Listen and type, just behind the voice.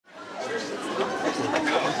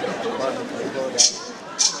You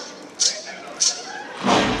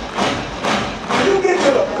get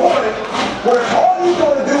to the point where all you're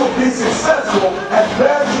going to do is be successful as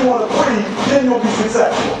bad as you want to breathe, then you'll be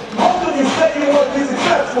successful. Most of you say you want to be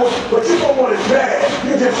successful, but you don't want it bad.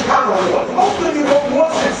 You just kind of want it. Most of you don't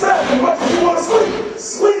want success as much as you want to sleep.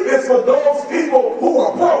 Sleep is for those people who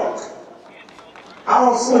are broke. I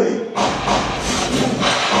don't sleep.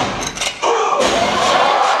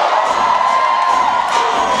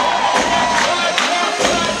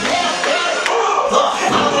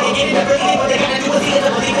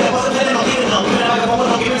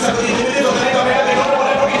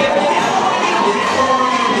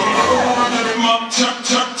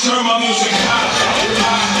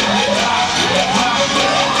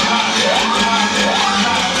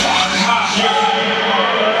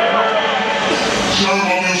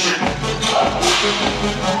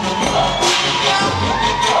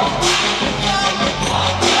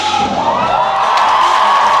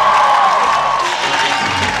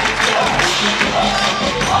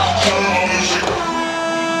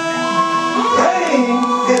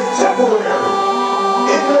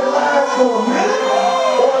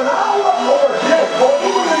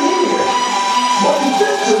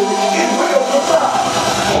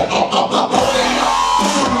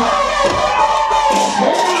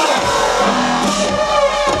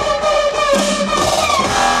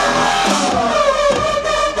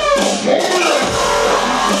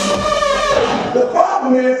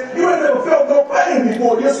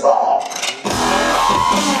 Before you start.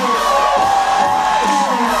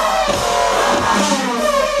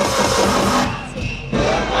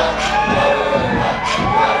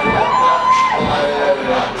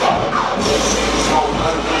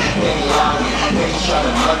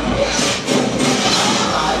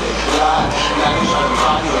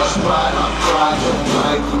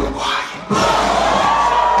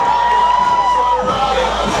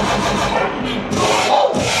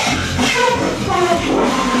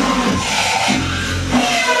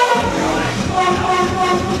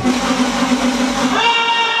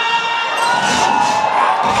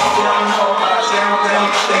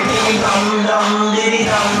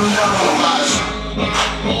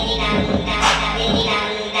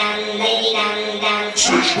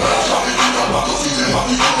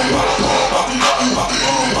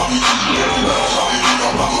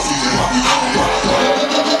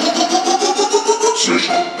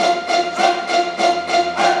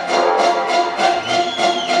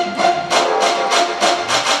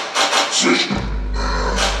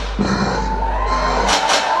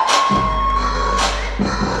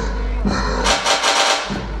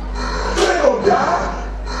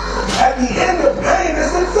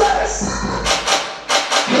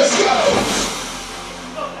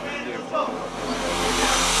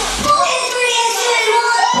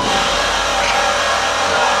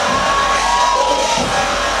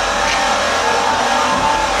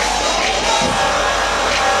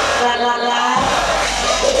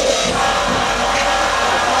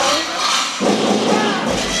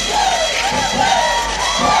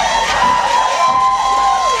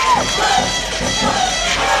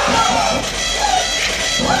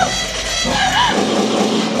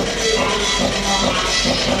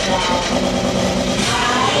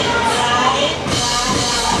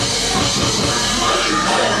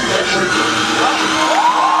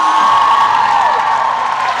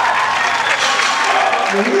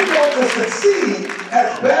 When you want to succeed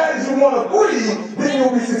as bad as you want to breathe, then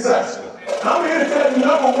you'll be successful. I'm here to tell you,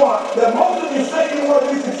 number one, that most of you say you want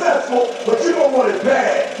to be successful, but you don't want it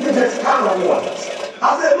bad. You just kind of want it.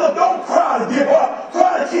 I said, look, don't cry to give up.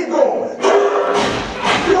 Try to keep going.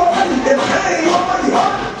 You're already in pain. You're already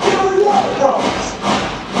hurt. You know you want problems.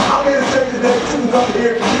 I'm here to tell you today, you can come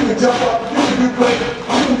here, you can jump up, you can do great,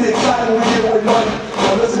 you can be excited when we give away money.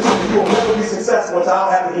 But listen to me, you will never be successful until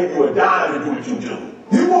I have to give you a dime to do what you do.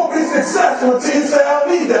 You won't be successful until you say, I don't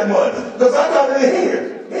need that money. Because I got it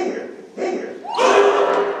in here.